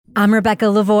I'm Rebecca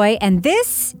Lavoie, and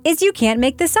this is You Can't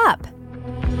Make This Up.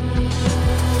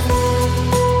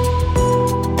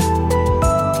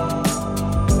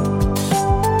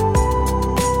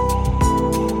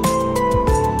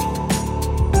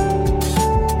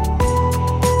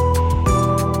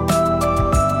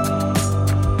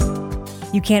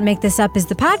 You Can't Make This Up is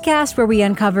the podcast where we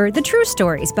uncover the true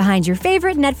stories behind your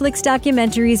favorite Netflix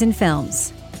documentaries and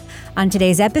films. On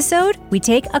today's episode, we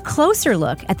take a closer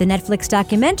look at the Netflix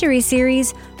documentary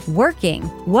series, Working: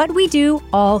 What We Do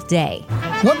All Day.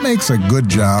 What makes a good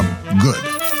job good?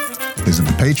 Is it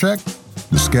the paycheck,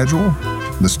 the schedule,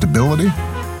 the stability?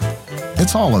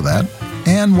 It's all of that,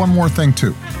 and one more thing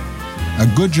too. A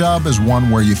good job is one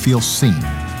where you feel seen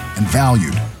and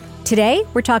valued. Today,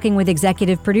 we're talking with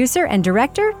executive producer and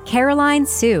director Caroline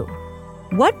Hsu.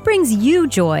 What brings you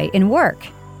joy in work?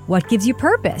 What gives you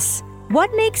purpose? What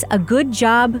makes a good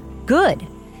job good?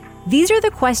 These are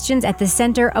the questions at the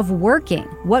center of Working: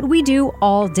 What We Do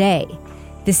All Day.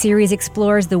 The series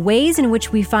explores the ways in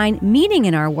which we find meaning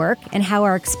in our work and how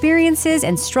our experiences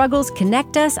and struggles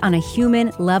connect us on a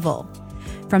human level.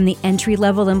 From the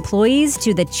entry-level employees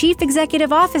to the chief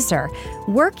executive officer,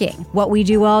 Working: What We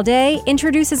Do All Day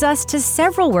introduces us to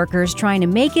several workers trying to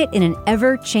make it in an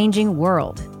ever-changing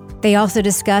world. They also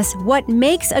discuss what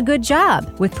makes a good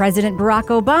job with President Barack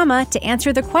Obama to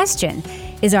answer the question,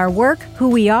 is our work who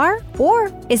we are,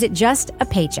 or is it just a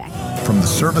paycheck? From the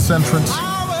service entrance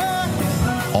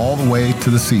all the way to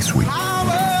the C-suite.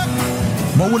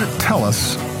 What would it tell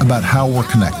us about how we're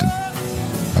connected,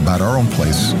 about our own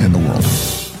place in the world?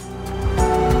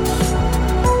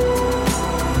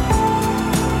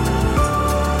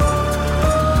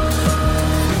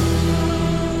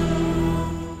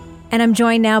 And I'm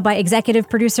joined now by executive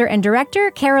producer and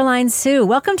director Caroline Hsu.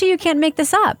 Welcome to You Can't Make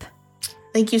This Up.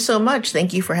 Thank you so much.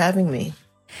 Thank you for having me.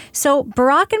 So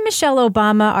Barack and Michelle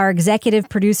Obama are executive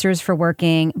producers for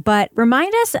Working, but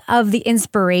remind us of the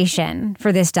inspiration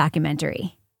for this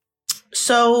documentary.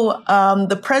 So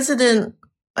the president,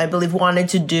 I believe, wanted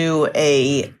to do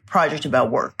a project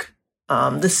about work.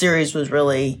 This series was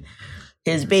really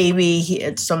his baby.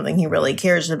 It's something he really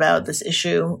cares about, this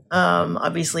issue,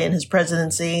 obviously in his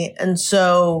presidency. And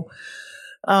so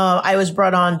I was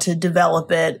brought on to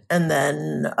develop it and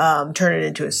then turn it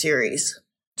into a series.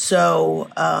 So,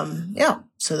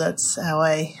 so that's how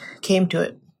I came to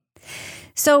it.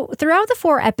 So throughout the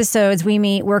 4 episodes, we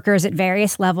meet workers at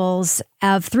various levels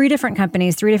of 3 different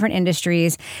companies, 3 different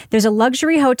industries. There's a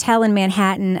luxury hotel in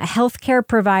Manhattan, a healthcare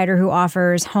provider who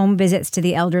offers home visits to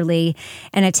the elderly,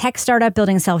 and a tech startup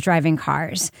building self-driving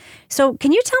cars. So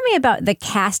can you tell me about the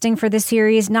casting for the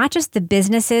series, not just the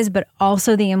businesses, but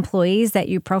also the employees that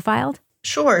you profiled?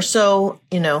 Sure. So,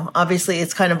 obviously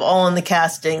it's kind of all in the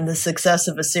casting, the success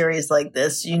of a series like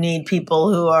this. You need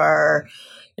people who are...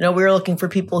 we were looking for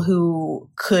people who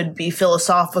could be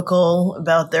philosophical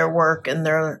about their work and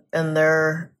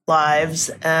their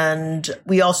lives. And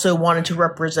we also wanted to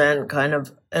represent kind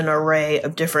of an array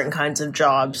of different kinds of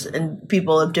jobs and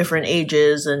people of different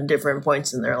ages and different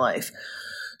points in their life.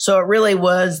 So it really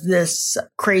was this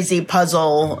crazy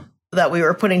puzzle that we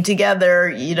were putting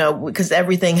together, because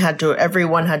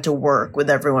everyone had to work with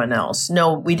everyone else.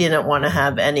 No, we didn't want to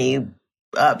have any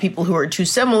people who are too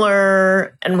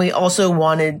similar. And we also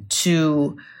wanted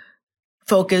to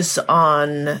focus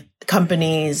on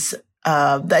companies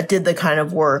that did the kind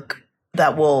of work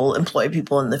that will employ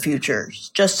people in the future,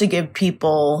 just to give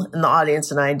people in the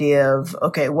audience an idea of,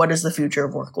 okay, what does the future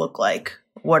of work look like?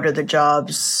 What are the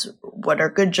jobs? What are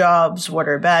good jobs? What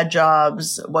are bad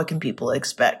jobs? What can people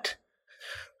expect?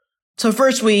 So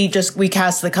first we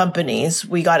cast the companies,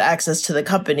 we got access to the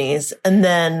companies. And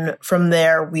then from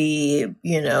there, we,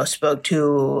 spoke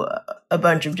to a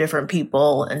bunch of different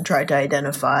people and tried to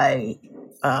identify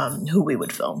who we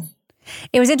would film.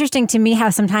 It was interesting to me how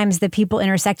sometimes the people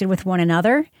intersected with one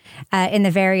another in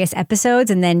the various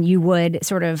episodes, and then you would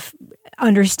sort of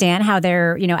understand how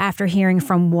they're, after hearing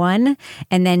from one,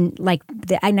 and then like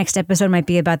the next episode might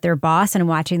be about their boss, and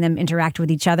watching them interact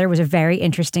with each other was a very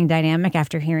interesting dynamic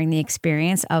after hearing the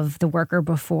experience of the worker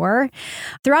before.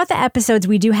 Throughout the episodes,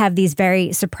 we do have these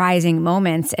very surprising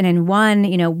moments. And in one,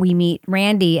 we meet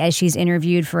Randy as she's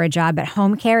interviewed for a job at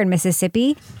home care in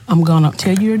Mississippi. I'm going to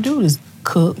tell you to do is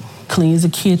cook, cleans the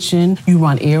kitchen, you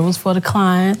run errands for the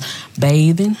client,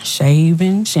 bathing,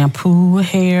 shaving, shampoo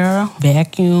hair,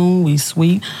 vacuum, we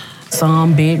sweep,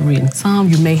 some bedridden, some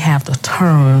you may have to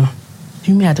turn.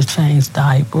 You may have to change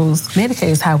diapers. Medicaid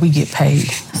is how we get paid.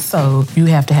 So you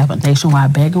have to have a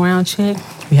nationwide background check.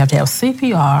 You have to have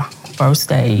CPR,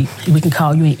 first aid. We can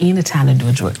call you at any time to do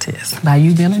a drug test. By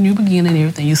you being a new beginner and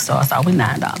everything, you start with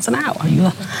 $9 an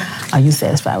hour. Are you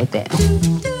satisfied with that?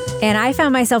 And I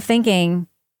found myself thinking,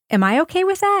 am I okay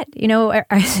with that?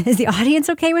 Is the audience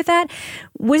okay with that?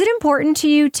 Was it important to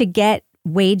you to get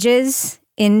wages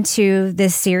into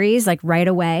this series like right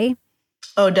away?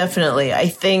 Oh, definitely. I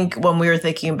think when we were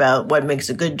thinking about what makes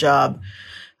a good job,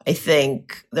 I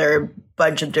think there are a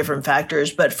bunch of different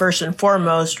factors, but first and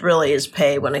foremost really is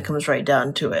pay when it comes right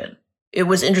down to it. It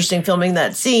was interesting filming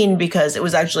that scene because it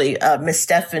was actually Miss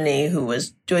Stephanie who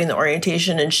was doing the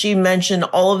orientation, and she mentioned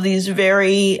all of these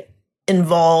very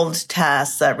involved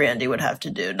tasks that Randy would have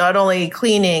to do. Not only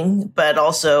cleaning, but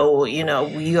also,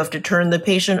 you have to turn the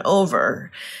patient over.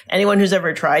 Anyone who's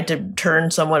ever tried to turn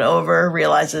someone over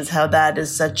realizes how that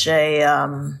is such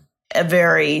a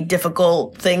very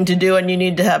difficult thing to do, and you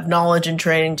need to have knowledge and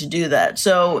training to do that.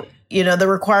 So, the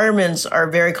requirements are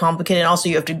very complicated. Also,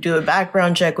 you have to do a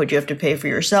background check, which you have to pay for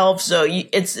yourself. So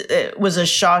it was a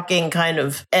shocking kind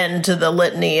of end to the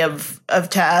litany of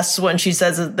tasks when she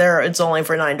says that it's only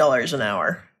for $9 an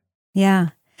hour. Yeah.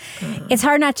 It's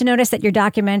hard not to notice that your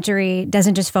documentary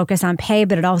doesn't just focus on pay,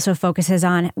 but it also focuses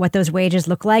on what those wages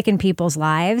look like in people's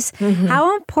lives. Mm-hmm.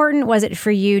 How important was it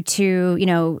for you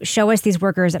to, show us these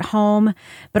workers at home,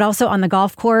 but also on the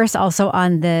golf course, also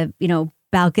on the,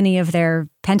 balcony of their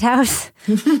penthouse?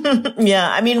 Yeah.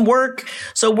 I mean, work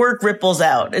ripples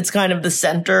out. It's kind of the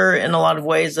center in a lot of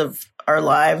ways of our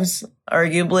lives,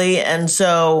 arguably. And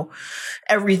so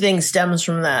everything stems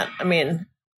from that. I mean,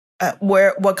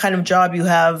 what kind of job you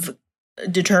have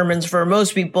determines for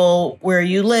most people where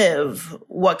you live,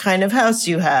 what kind of house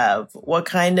you have, what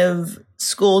kind of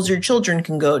schools your children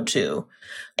can go to.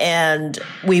 And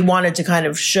we wanted to kind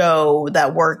of show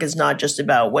that work is not just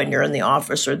about when you're in the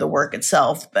office or the work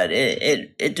itself, but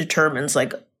it determines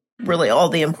like really all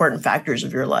the important factors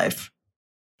of your life.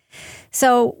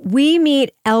 So we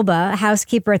meet Elba, a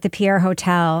housekeeper at the Pierre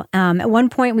Hotel. At one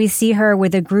point, we see her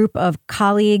with a group of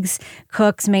colleagues,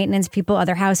 cooks, maintenance people,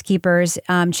 other housekeepers,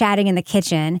 chatting in the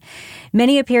kitchen.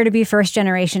 Many appear to be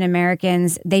first-generation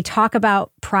Americans. They talk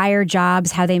about prior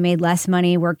jobs, how they made less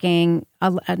money working,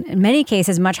 in many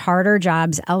cases, much harder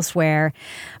jobs elsewhere.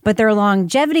 But their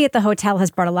longevity at the hotel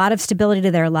has brought a lot of stability to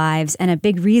their lives. And a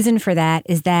big reason for that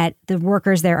is that the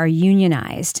workers there are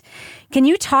unionized. Can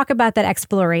you talk about that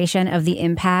exploration of the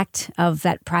impact of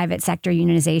that private sector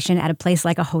unionization at a place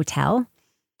like a hotel?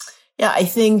 Yeah, I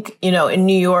think, in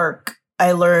New York,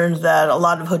 I learned that a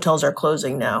lot of hotels are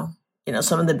closing now.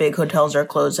 Some of the big hotels are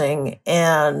closing.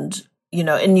 And,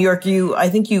 in New York, I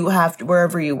think you have to,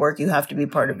 wherever you work, you have to be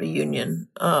part of a union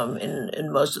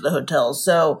in most of the hotels.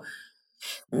 So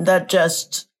that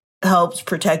just helps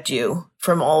protect you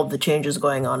from all of the changes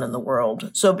going on in the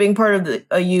world. So being part of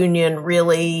a union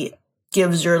really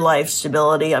gives your life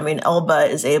stability. I mean, Elba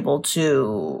is able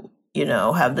to,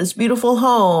 have this beautiful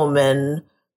home and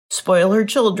spoil her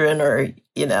children or,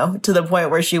 to the point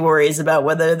where she worries about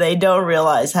whether they don't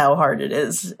realize how hard it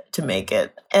is to make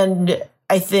it. And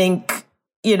I think,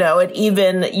 it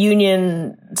even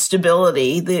union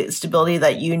stability, the stability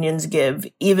that unions give,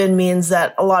 even means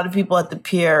that a lot of people at the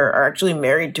pier are actually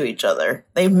married to each other.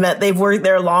 They've worked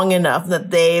there long enough that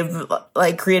they've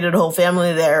created a whole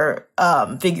family there,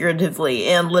 figuratively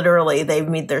and literally. They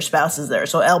meet their spouses there.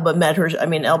 So Elba met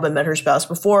her spouse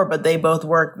before, but they both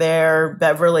work there.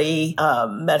 Beverly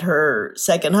met her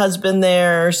second husband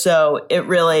there. So it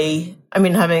really,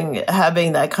 having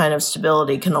that kind of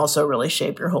stability can also really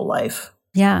shape your whole life.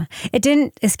 Yeah. It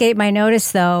didn't escape my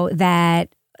notice, though,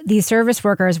 that these service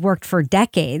workers worked for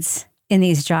decades in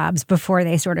these jobs before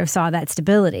they sort of saw that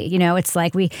stability. It's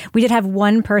like we did have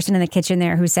one person in the kitchen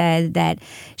there who said that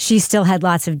she still had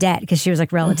lots of debt because she was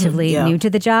relatively new to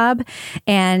the job.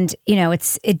 And,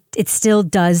 it still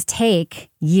does take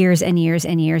years and years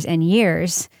and years and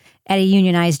years at a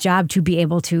unionized job to be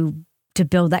able to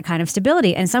build that kind of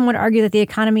stability. And some would argue that the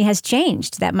economy has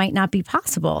changed. That might not be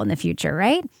possible in the future,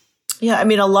 right? Yeah,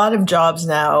 a lot of jobs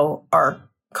now are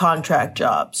contract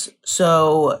jobs.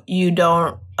 So you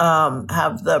don't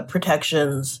have the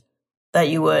protections that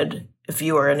you would if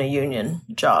you were in a union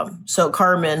job. So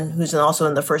Carmen, who's also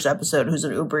in the first episode, who's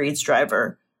an Uber Eats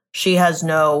driver, she has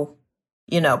no,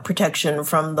 protection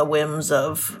from the whims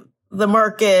of the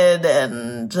market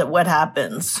and what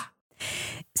happens.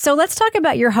 So let's talk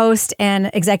about your host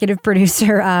and executive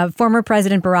producer, former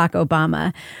President Barack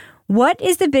Obama. What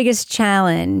is the biggest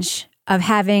challenge of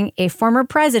having a former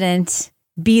president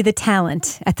be the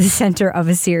talent at the center of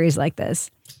a series like this?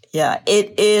 Yeah,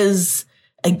 it is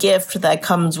a gift that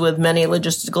comes with many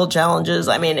logistical challenges.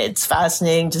 It's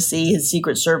fascinating to see his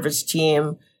Secret Service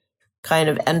team kind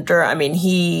of enter. I mean,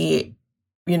 he,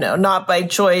 not by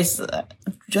choice,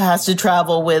 has to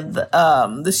travel with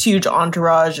this huge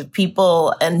entourage of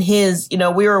people. And his,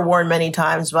 we were warned many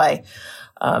times by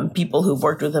people who've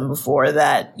worked with him before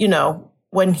that,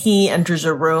 when he enters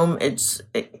a room,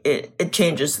 it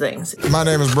changes things. My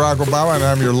name is Barack Obama, and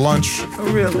I'm your lunch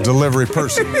delivery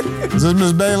person. Is this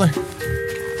Ms. Bailey?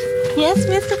 Yes,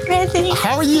 Mr. President.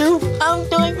 How are you? I'm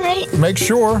doing great. Make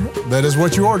sure that is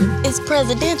what you ordered. It's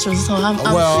presidential, so I'm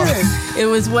Well- sure it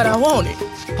was what I wanted.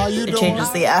 How you doing? It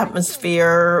changes the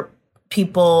atmosphere.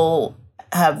 People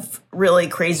have really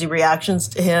crazy reactions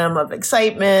to him of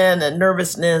excitement and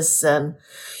nervousness. And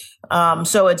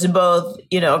so it's both,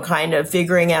 kind of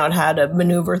figuring out how to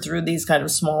maneuver through these kind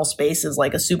of small spaces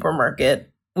like a supermarket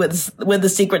with the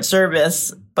Secret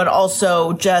Service, but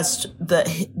also just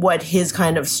what his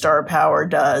kind of star power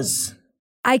does.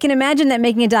 I can imagine that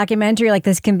making a documentary like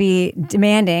this can be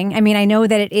demanding. I mean, I know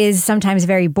that it is sometimes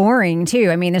very boring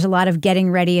too. I mean, there's a lot of getting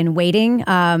ready and waiting,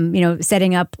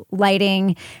 setting up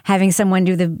lighting, having someone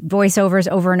do the voiceovers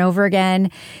over and over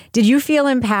again. Did you feel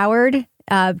empowered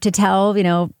to tell,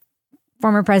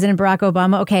 former President Barack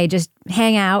Obama, okay, just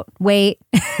hang out, wait,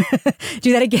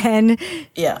 do that again?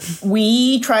 Yeah.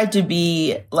 We tried to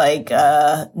be like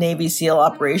a Navy SEAL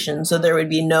operation, so there would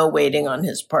be no waiting on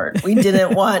his part. We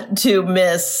didn't want to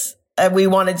miss, we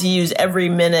wanted to use every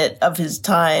minute of his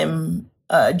time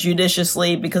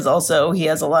judiciously, because also he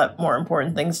has a lot more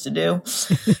important things to do.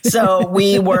 So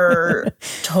we were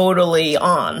totally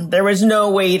on. There was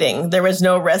no waiting. There was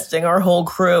no resting. Our whole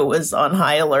crew was on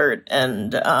high alert.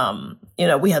 And,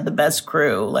 we had the best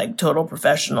crew, like total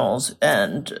professionals,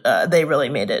 and they really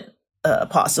made it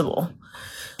possible.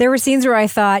 There were scenes where I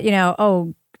thought,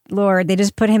 oh, Lord, they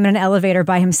just put him in an elevator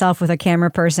by himself with a camera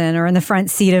person or in the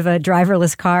front seat of a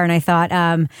driverless car. And I thought,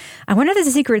 I wonder if there's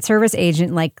a Secret Service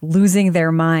agent like losing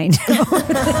their mind.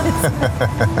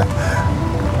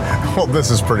 Well,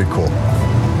 this is pretty cool.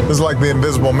 This is like the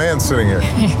Invisible Man sitting here.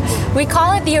 We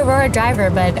call it the Aurora Driver,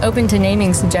 but open to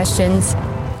naming suggestions.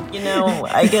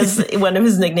 I guess one of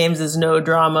his nicknames is No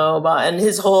Drama, and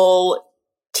his whole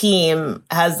team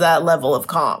has that level of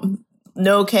calm.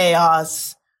 No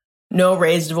chaos. No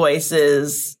raised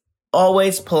voices,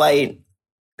 always polite.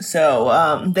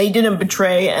 So they didn't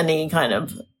betray any kind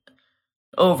of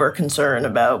over concern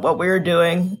about what we were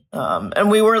doing.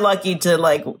 And we were lucky to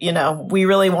we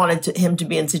really wanted him to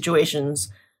be in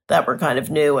situations that were kind of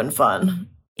new and fun.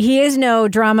 He is no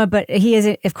drama, but he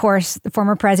is, of course, the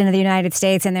former president of the United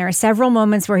States. And there are several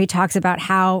moments where he talks about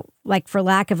how, for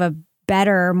lack of a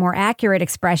better, more accurate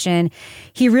expression,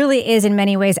 he really is in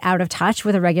many ways out of touch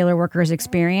with a regular worker's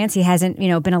experience. He hasn't,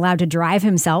 been allowed to drive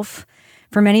himself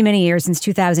for many, many years, since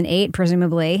 2008,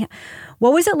 presumably.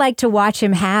 What was it like to watch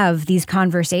him have these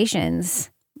conversations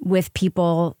with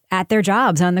people at their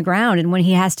jobs on the ground? And when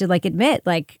he has to admit,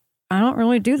 I don't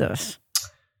really do this.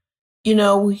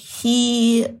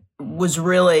 He was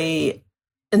really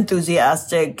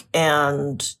enthusiastic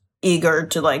and eager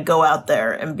to go out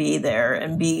there and be there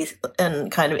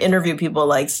and kind of interview people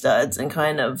like studs, and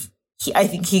I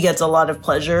think he gets a lot of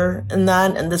pleasure in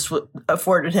that. And this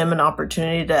afforded him an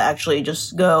opportunity to actually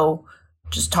just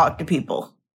talk to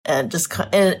people, and just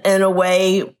in a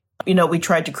way, we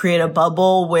tried to create a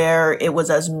bubble where it was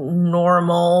as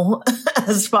normal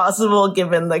as possible,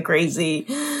 given the crazy,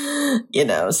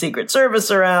 Secret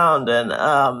Service around.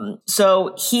 And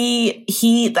so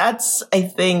that's, I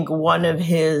think, one of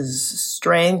his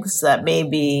strengths, that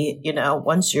maybe,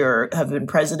 once have been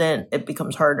president, it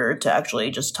becomes harder to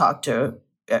actually just talk to,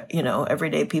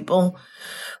 everyday people.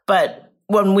 But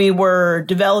when we were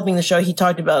developing the show, he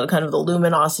talked about kind of the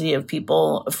luminosity of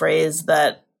people, a phrase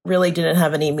that really didn't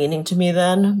have any meaning to me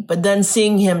then. But then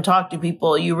seeing him talk to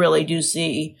people, you really do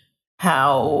see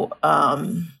how,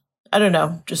 I don't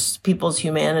know, just people's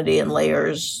humanity and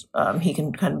layers, he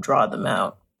can kind of draw them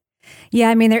out. Yeah,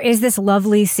 I mean, there is this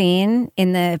lovely scene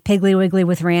in the Piggly Wiggly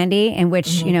with Randy in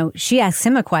which, she asks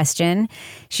him a question.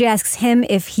 She asks him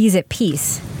if he's at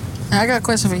peace. I got a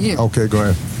question for you. Okay, go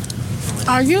ahead.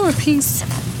 Are you at peace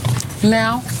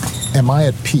now? Am I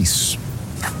at peace?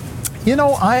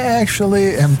 I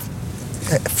actually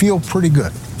feel pretty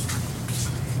good.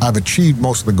 I've achieved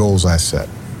most of the goals I set.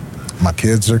 My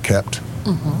kids are kept.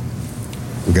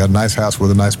 Mm-hmm. We got a nice house with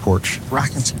a nice porch.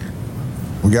 Rocking chair.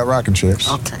 We got rocking chairs.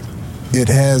 Okay. It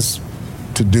has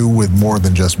to do with more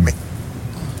than just me.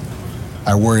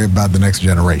 I worry about the next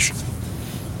generation.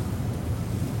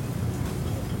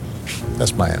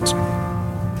 That's my answer.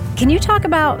 Can you talk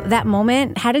about that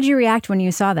moment? How did you react when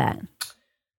you saw that?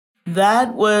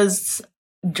 That was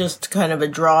just kind of a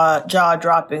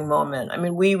jaw-dropping moment. I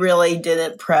mean, we really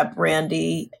didn't prep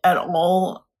Randy at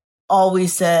all. All we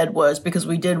said was, because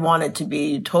we did want it to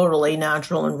be totally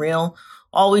natural and real,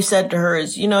 all we said to her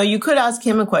is, you could ask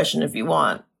him a question if you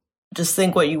want. Just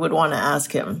think what you would want to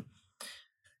ask him.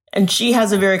 And she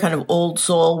has a very kind of old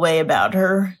soul way about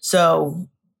her. So,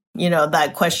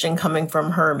 that question coming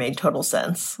from her made total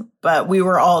sense. But we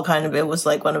were all it was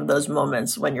like one of those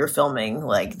moments when you're filming,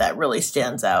 like, that really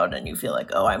stands out and you feel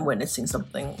like, oh, I'm witnessing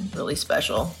something really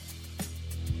special.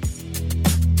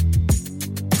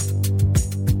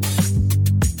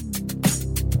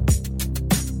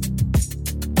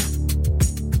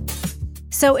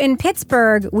 So in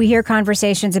Pittsburgh, we hear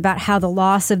conversations about how the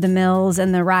loss of the mills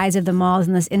and the rise of the malls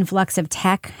and this influx of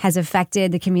tech has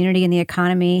affected the community and the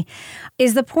economy.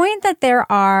 Is the point that there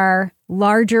are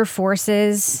larger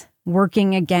forces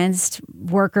working against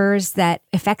workers that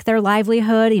affect their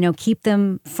livelihood, keep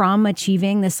them from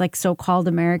achieving this so-called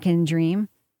American dream?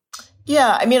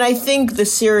 Yeah, I mean, I think the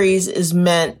series is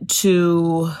meant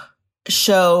to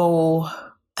show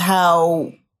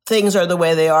how things are the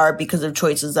way they are because of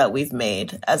choices that we've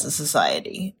made as a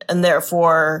society. And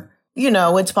therefore,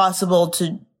 it's possible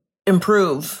to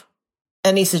improve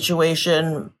any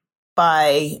situation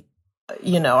by,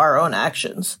 our own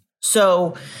actions.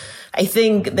 So I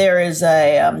think there is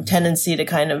a tendency to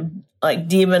kind of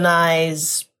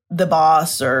demonize the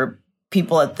boss or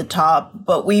people at the top.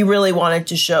 But we really wanted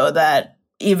to show that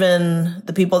even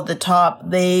the people at the top,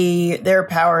 their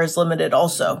power is limited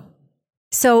also.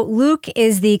 So Luke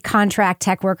is the contract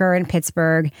tech worker in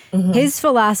Pittsburgh. Mm-hmm. His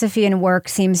philosophy and work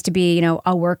seems to be,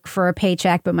 I'll work for a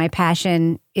paycheck, but my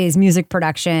passion is music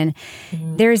production.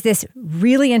 Mm-hmm. There's this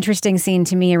really interesting scene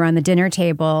to me around the dinner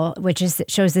table, which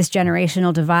shows this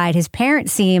generational divide. His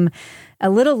parents seem a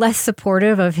little less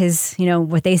supportive of his,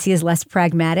 what they see as less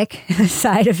pragmatic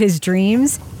side of his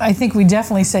dreams. I think we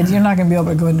definitely said, you're not going to be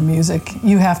able to go into music.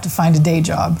 You have to find a day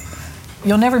job.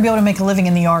 You'll never be able to make a living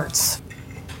in the arts.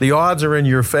 The odds are in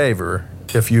your favor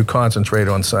if you concentrate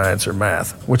on science or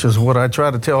math, which is what I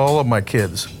try to tell all of my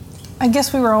kids. I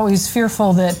guess we were always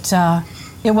fearful that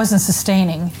it wasn't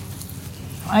sustaining.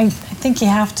 I think you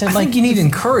have to, I think you need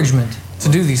encouragement to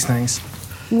do these things.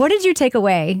 What did you take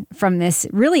away from this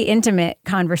really intimate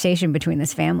conversation between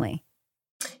this family?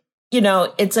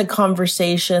 It's a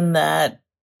conversation that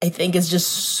I think is just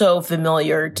so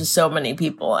familiar to so many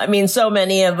people. I mean, so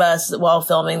many of us, while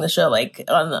filming the show,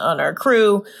 on our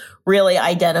crew, really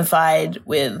identified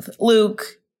with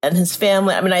Luke and his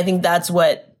family. I mean, I think that's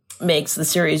what makes the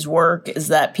series work, is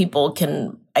that people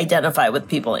can identify with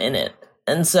people in it.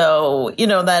 And so,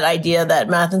 that idea that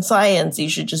math and science, you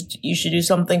should do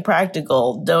something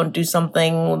practical. Don't do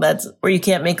something that's where you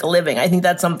can't make a living. I think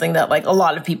that's something that a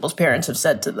lot of people's parents have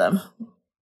said to them.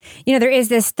 There is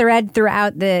this thread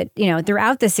throughout the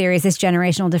series, this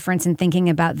generational difference in thinking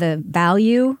about the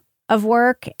value of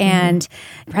work. And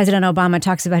President Obama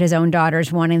talks about his own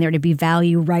daughters wanting there to be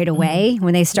value right away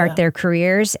when they start their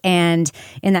careers. And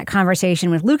in that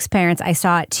conversation with Luke's parents, I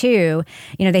saw it too.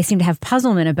 They seem to have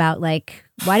puzzlement about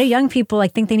why do young people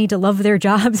think they need to love their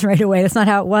jobs right away? That's not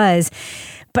how it was.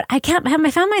 But I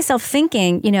found myself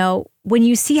thinking, when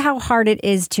you see how hard it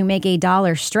is to make a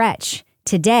dollar stretch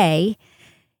today,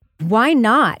 why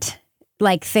not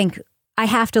think I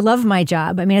have to love my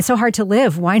job? I mean, it's so hard to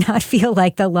live. Why not feel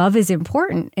like the love is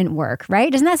important in work,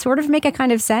 right? Doesn't that sort of make a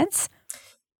kind of sense?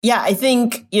 Yeah, I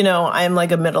think, I'm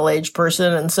a middle-aged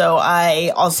person. And so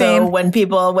I also, when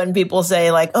people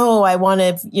say oh, I want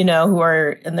to, who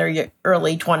are in their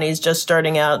early 20s just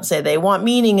starting out, say they want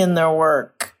meaning in their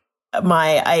work,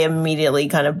 I immediately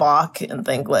kind of balk and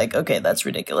think okay, that's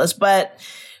ridiculous. But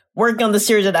working on the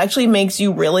series, it actually makes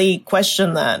you really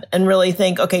question that and really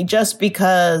think, okay, just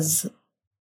because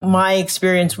my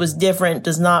experience was different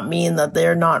does not mean that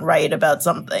they're not right about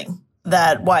something.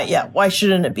 Why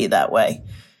shouldn't it be that way?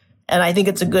 And I think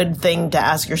it's a good thing to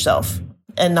ask yourself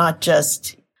and not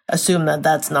just assume that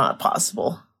that's not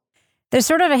possible. There's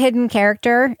sort of a hidden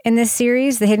character in this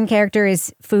series. The hidden character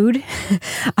is food.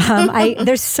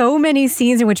 There's so many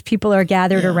scenes in which people are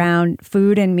gathered around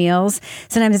food and meals.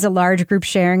 Sometimes it's a large group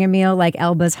sharing a meal, like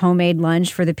Elba's homemade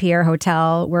lunch for the Pierre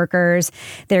Hotel workers.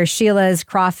 There's Sheila's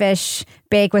crawfish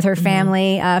bake with her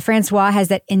family. Francois has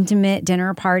that intimate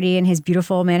dinner party in his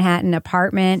beautiful Manhattan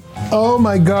apartment. Oh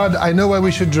my God, I know what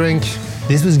we should drink.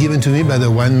 This was given to me by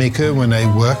the winemaker when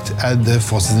I worked at the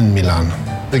Four Seasons in Milan.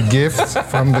 The gift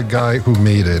from the guy who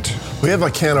made it. We have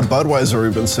a can of Budweiser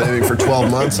we've been saving for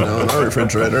 12 months now in our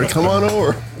refrigerator. Come on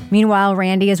over. Meanwhile,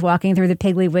 Randy is walking through the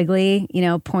Piggly Wiggly,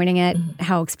 pointing at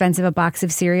how expensive a box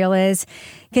of cereal is.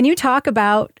 Can you talk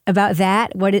about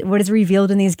that? What is revealed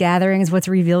in these gatherings? What's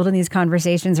revealed in these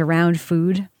conversations around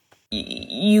food?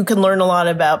 You can learn a lot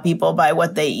about people by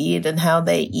what they eat and how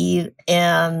they eat.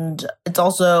 And it's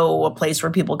also a place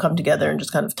where people come together and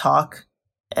just kind of talk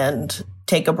and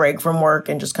take a break from work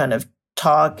and just kind of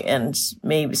talk and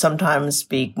maybe sometimes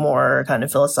speak more kind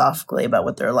of philosophically about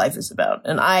what their life is about.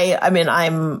 And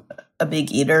I'm a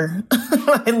big eater.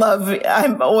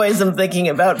 I'm always thinking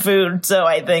about food. So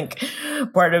I think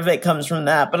part of it comes from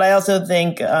that. But I also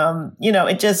think,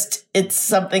 it's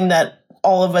something that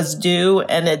all of us do,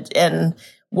 and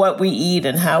what we eat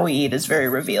and how we eat is very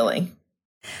revealing.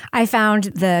 I found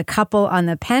the couple on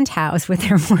the penthouse with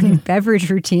their morning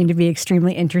beverage routine to be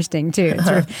extremely interesting too. It's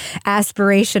sort of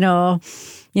aspirational,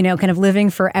 kind of living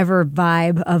forever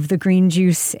vibe of the green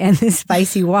juice and the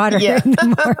spicy water in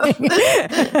the morning.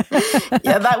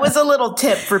 Yeah, that was a little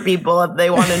tip for people if they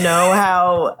want to know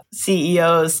how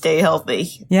CEOs stay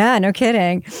healthy. Yeah, no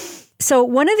kidding. So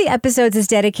one of the episodes is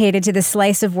dedicated to the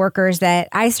slice of workers that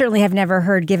I certainly have never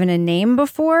heard given a name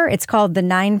before. It's called the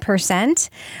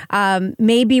 9%.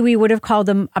 Maybe we would have called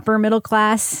them upper middle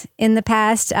class in the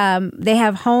past. They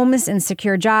have homes and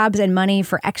secure jobs and money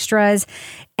for extras.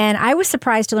 And I was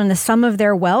surprised to learn the sum of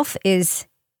their wealth is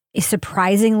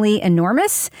surprisingly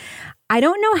enormous. I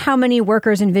don't know how many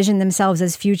workers envision themselves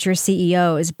as future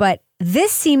CEOs, but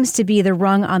this seems to be the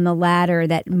rung on the ladder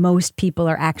that most people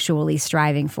are actually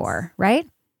striving for, right?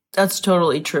 That's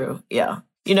totally true. Yeah.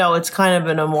 It's kind of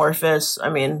an amorphous.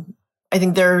 I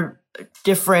think there are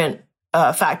different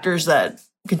factors that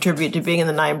contribute to being in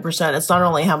the 9%. It's not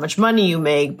only how much money you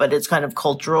make, but it's kind of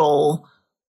cultural,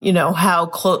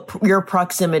 how your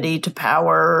proximity to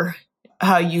power,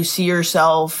 how you see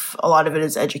yourself. A lot of it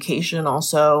is education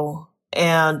also.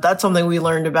 And that's something we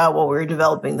learned about while we were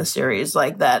developing the series,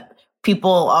 like that people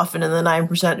often in the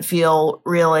 9% feel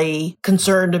really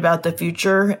concerned about the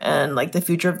future and like the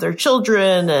future of their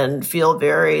children and feel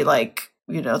very like,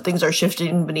 things are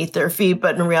shifting beneath their feet,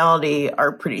 but in reality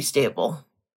are pretty stable.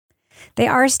 They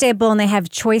are stable and they have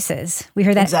choices. We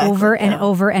hear that over and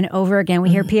over and over again. We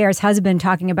hear Pierre's husband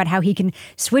talking about how he can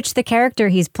switch the character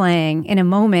he's playing in a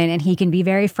moment and he can be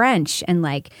very French and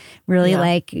really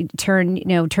turn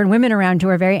women around who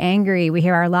are very angry. We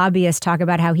hear our lobbyist talk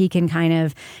about how he can kind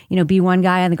of, be one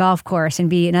guy on the golf course and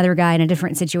be another guy in a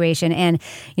different situation. And,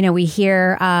 we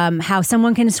hear how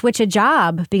someone can switch a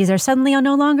job because they're suddenly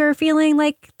no longer feeling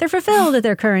like they're fulfilled at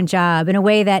their current job in a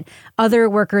way that other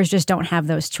workers just don't have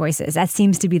those choices. That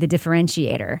seems to be the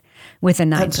differentiator with a 9%.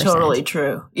 That's totally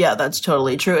true. Yeah, that's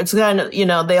totally true. It's kind of,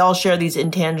 they all share these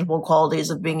intangible qualities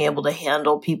of being able to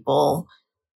handle people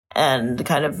and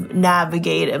kind of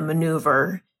navigate and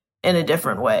maneuver in a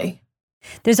different way.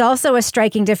 There's also a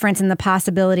striking difference in the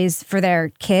possibilities for their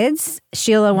kids.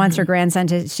 Sheila wants her grandson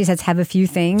to, she says, have a few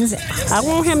things. I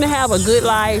want him to have a good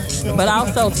life, but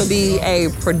also to be a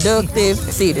productive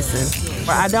citizen.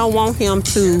 I don't want him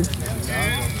to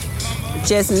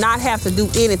just not have to do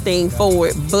anything for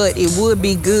it, but it would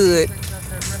be good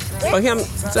for him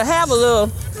to have a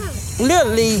little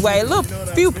leeway, a little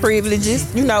few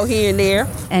privileges, here and there.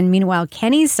 And meanwhile,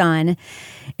 Kenny's son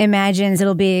imagines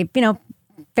it'll be,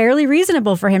 fairly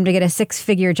reasonable for him to get a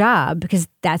 6-figure job because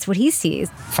that's what he sees.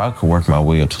 If I could work my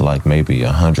way up to like maybe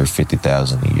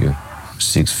 $150,000 a year,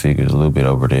 6 figures, a little bit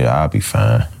over there, I'll be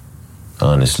fine,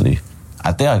 honestly.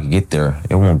 I think I could get there.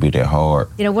 It won't be that hard.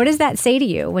 What does that say to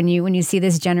you when you see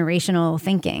this generational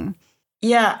thinking?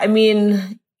 Yeah,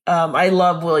 I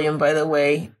love William, by the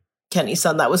way, Kenny's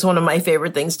son. That was one of my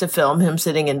favorite things to film, him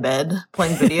sitting in bed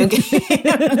playing video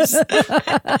games.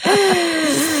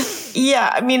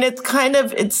 Yeah, it's kind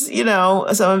of,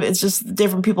 some of it's just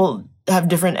different people have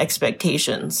different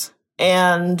expectations.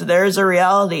 And there's a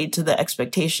reality to the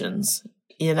expectations.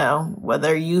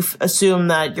 Whether you assume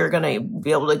that you're going to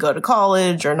be able to go to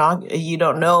college or not, you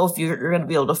don't know if you're going to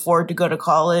be able to afford to go to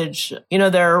college.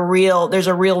 There's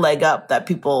a real leg up that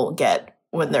people get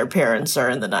when their parents are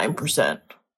in the 9%.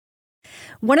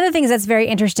 One of the things that's very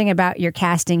interesting about your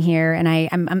casting here, and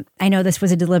I know this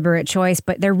was a deliberate choice,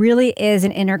 but there really is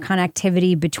an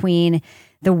interconnectivity between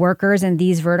the workers and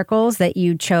these verticals that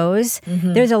you chose.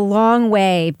 Mm-hmm. There's a long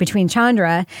way between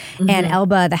Chandra and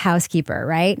Elba, the housekeeper,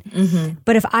 right? Mm-hmm.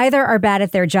 But if either are bad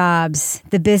at their jobs,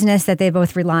 the business that they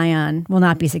both rely on will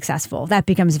not be successful. That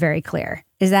becomes very clear.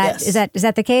 Is that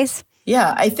the case?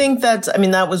 Yeah, I think that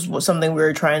was something we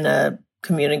were trying to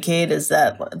communicate is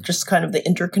that just kind of the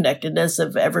interconnectedness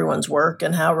of everyone's work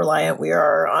and how reliant we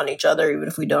are on each other, even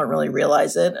if we don't really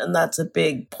realize it. And that's a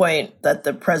big point that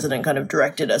the president kind of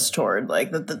directed us toward,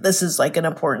 like that this is like an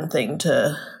important thing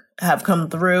to have come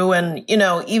through. And, you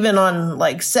know, even on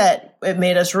like set, it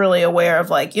made us really aware of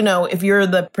like, you know, if you're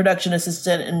the production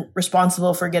assistant and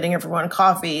responsible for getting everyone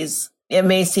coffees, it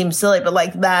may seem silly, but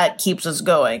like that keeps us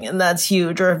going. And that's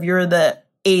huge. Or if you're the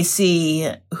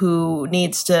AC who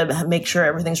needs to make sure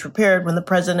everything's prepared when the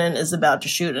president is about to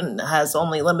shoot and has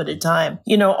only limited time,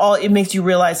 you know, it makes you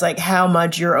realize like how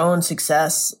much your own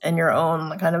success and your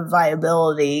own kind of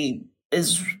viability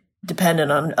is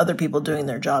dependent on other people doing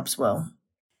their jobs well.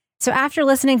 So after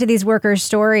listening to these workers'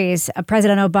 stories,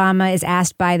 President Obama is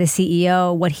asked by the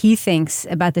CEO what he thinks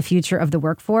about the future of the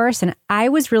workforce. And I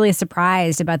was really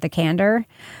surprised about the candor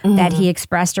that he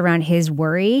expressed around his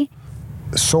worry.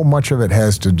 So much of it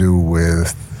has to do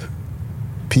with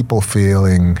people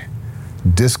feeling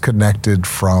disconnected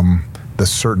from the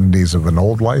certainties of an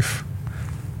old life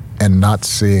and not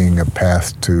seeing a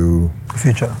path to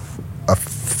future, a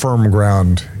firm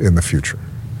ground in the future.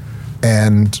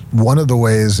 And one of the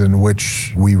ways in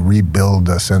which we rebuild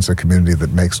a sense of community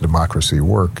that makes democracy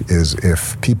work is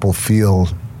if people feel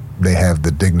they have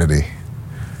the dignity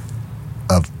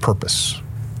of purpose.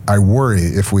 I worry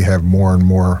if we have more and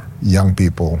more young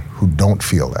people who don't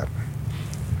feel that.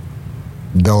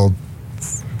 They'll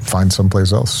find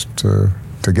someplace else to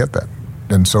get that.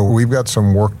 And so we've got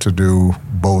some work to do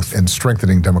both in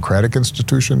strengthening democratic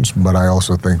institutions, but I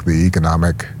also think the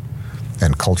economic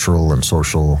and cultural and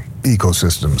social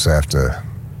ecosystems have to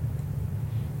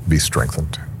be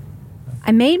strengthened.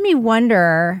 It made me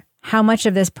wonder how much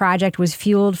of this project was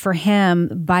fueled for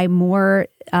him by more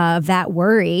of that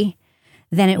worry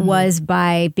than it was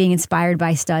by being inspired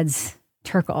by Studs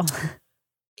Terkel.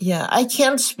 Yeah, I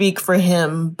can't speak for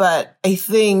him, but I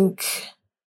think,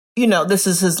 you know, this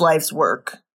is his life's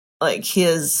work. Like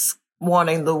his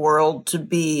wanting the world to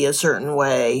be a certain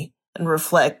way and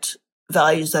reflect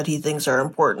values that he thinks are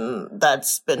important.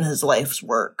 That's been his life's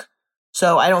work.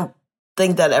 So I don't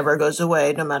think that ever goes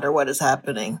away no matter what is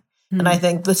happening. And I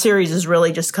think the series is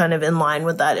really just kind of in line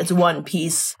with that. It's one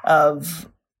piece of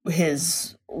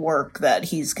his work that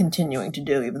he's continuing to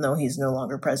do, even though he's no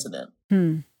longer president.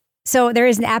 So there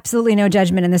is absolutely no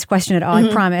judgment in this question at all,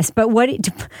 I promise. But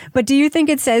do you think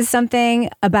it says something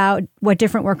about what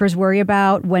different workers worry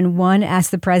about when one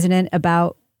asks the president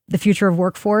about the future of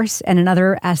workforce and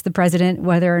another asks the president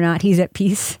whether or not he's at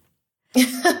peace?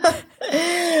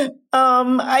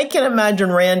 I can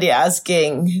imagine Randy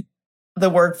asking the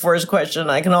workforce question.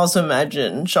 I can also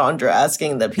imagine Chandra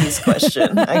asking the peace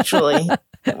question, actually,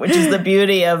 which is the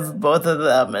beauty of both of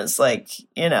them. It's like,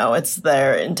 you know, it's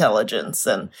their intelligence.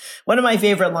 And one of my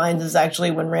favorite lines is actually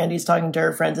when Randy's talking to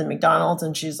her friends at McDonald's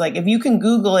and she's like, if you can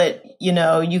Google it, you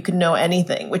know, you can know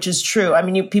anything, which is true. I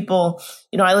mean, people,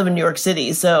 you know, I live in New York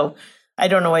City, so I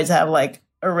don't always have like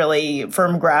a really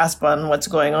firm grasp on what's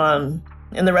going on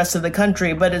in the rest of the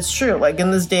country, but it's true. Like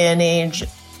in this day and age,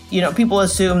 you know, people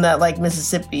assume that like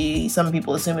Mississippi, some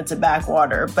people assume it's a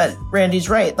backwater, but Randy's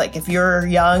right. Like if you're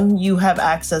young, you have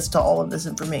access to all of this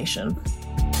information.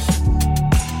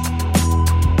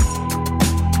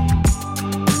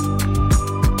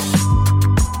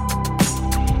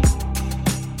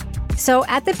 So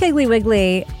at the Piggly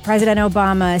Wiggly, President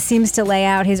Obama seems to lay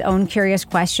out his own curious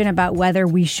question about whether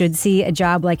we should see a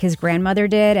job like his grandmother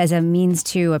did as a means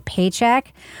to a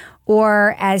paycheck,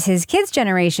 or as his kids'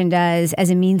 generation does, as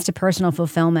a means to personal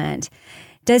fulfillment.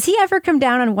 Does he ever come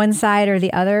down on one side or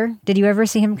the other? Did you ever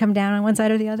see him come down on one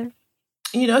side or the other?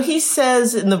 You know, he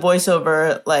says in the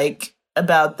voiceover, like,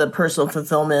 about the personal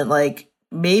fulfillment, like,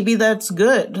 maybe that's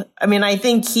good. I mean, I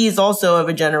think he's also of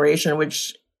a generation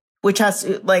which has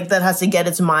to, like, that has to get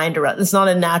its mind around. It's not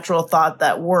a natural thought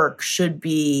that work should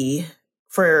be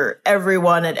for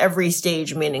everyone at every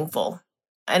stage meaningful.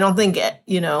 I don't think,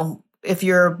 you know, if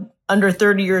you're under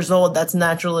 30 years old, that's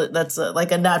natural. That's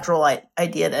like a natural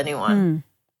idea to anyone.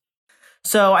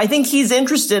 So I think he's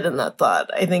interested in that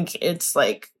thought. I think it's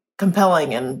like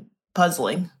compelling and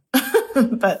puzzling.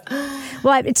 But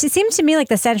well, it seemed to me like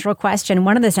the central question,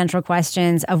 one of the central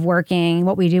questions of working,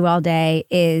 what we do all day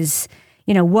is,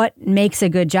 you know, what makes a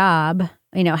good job,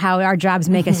 you know, how our jobs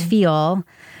make us feel.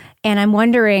 And I'm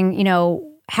wondering, you know,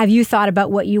 have you thought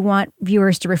about what you want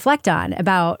viewers to reflect on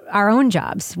about our own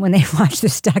jobs when they watch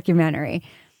this documentary?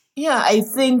 Yeah, I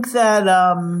think that,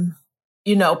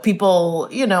 you know, people,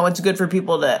 you know, it's good for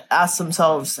people to ask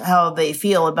themselves how they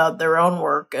feel about their own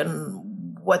work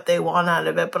and what they want out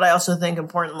of it. But I also think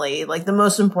importantly, like the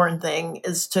most important thing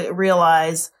is to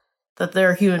realize that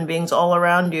there are human beings all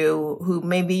around you who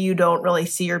maybe you don't really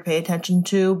see or pay attention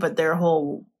to, but their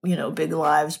whole, big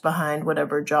lives behind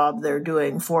whatever job they're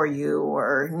doing for you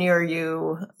or near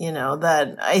you,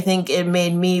 that I think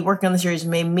working on the series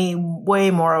made me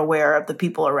way more aware of the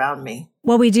people around me.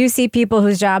 Well, we do see people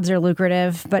whose jobs are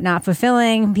lucrative but not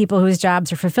fulfilling, people whose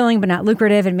jobs are fulfilling but not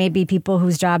lucrative, and maybe people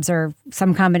whose jobs are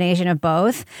some combination of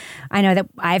both. I know that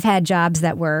I've had jobs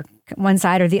that were one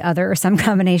side or the other or some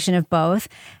combination of both.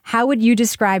 How would you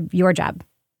describe your job?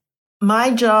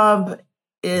 My job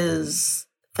is,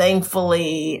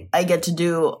 thankfully, I get to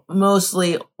do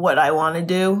mostly what I want to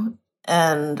do.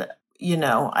 And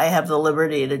I have the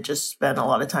liberty to just spend a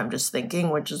lot of time just thinking,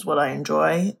 which is what I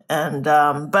enjoy. And,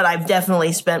 but I've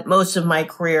definitely spent most of my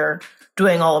career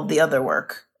doing all of the other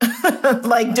work,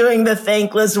 like doing the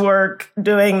thankless work,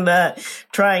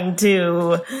 trying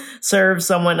to serve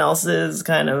someone else's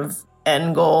kind of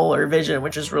end goal or vision,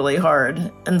 which is really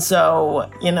hard. And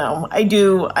so,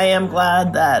 I am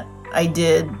glad that I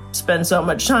did spend so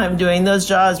much time doing those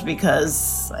jobs,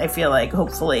 because I feel like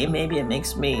hopefully maybe it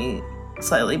makes me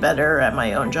slightly better at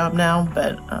my own job now,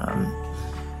 but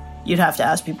you'd have to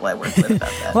ask people I work with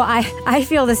about that. Well, I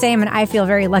feel the same, and I feel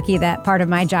very lucky that part of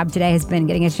my job today has been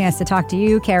getting a chance to talk to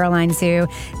you, Caroline Sue.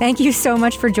 Thank you so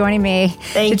much for joining me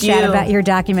to chat about your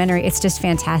documentary. It's just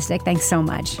fantastic. Thanks so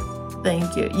much.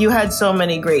 Thank you. You had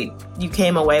you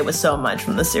came away with so much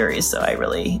from the series, so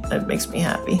it makes me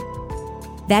happy.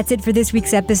 That's it for this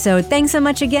week's episode. Thanks so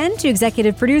much again to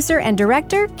executive producer and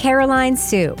director Caroline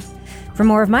Sue. For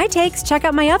more of my takes, check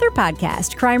out my other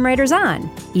podcast, Crime Writers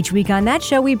On. Each week on that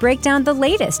show, we break down the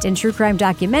latest in true crime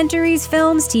documentaries,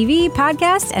 films, TV,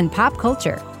 podcasts, and pop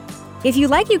culture. If you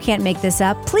like You Can't Make This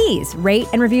Up, please rate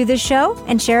and review this show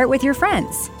and share it with your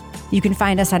friends. You can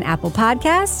find us on Apple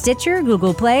Podcasts, Stitcher,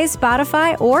 Google Play,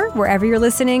 Spotify, or wherever you're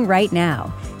listening right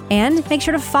now. And make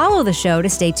sure to follow the show to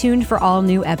stay tuned for all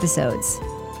new episodes.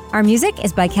 Our music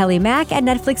is by Kelly Mack at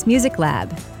Netflix Music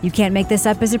Lab. You Can't Make This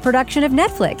Up is a production of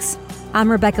Netflix. I'm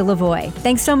Rebecca Lavoie.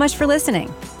 Thanks so much for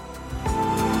listening.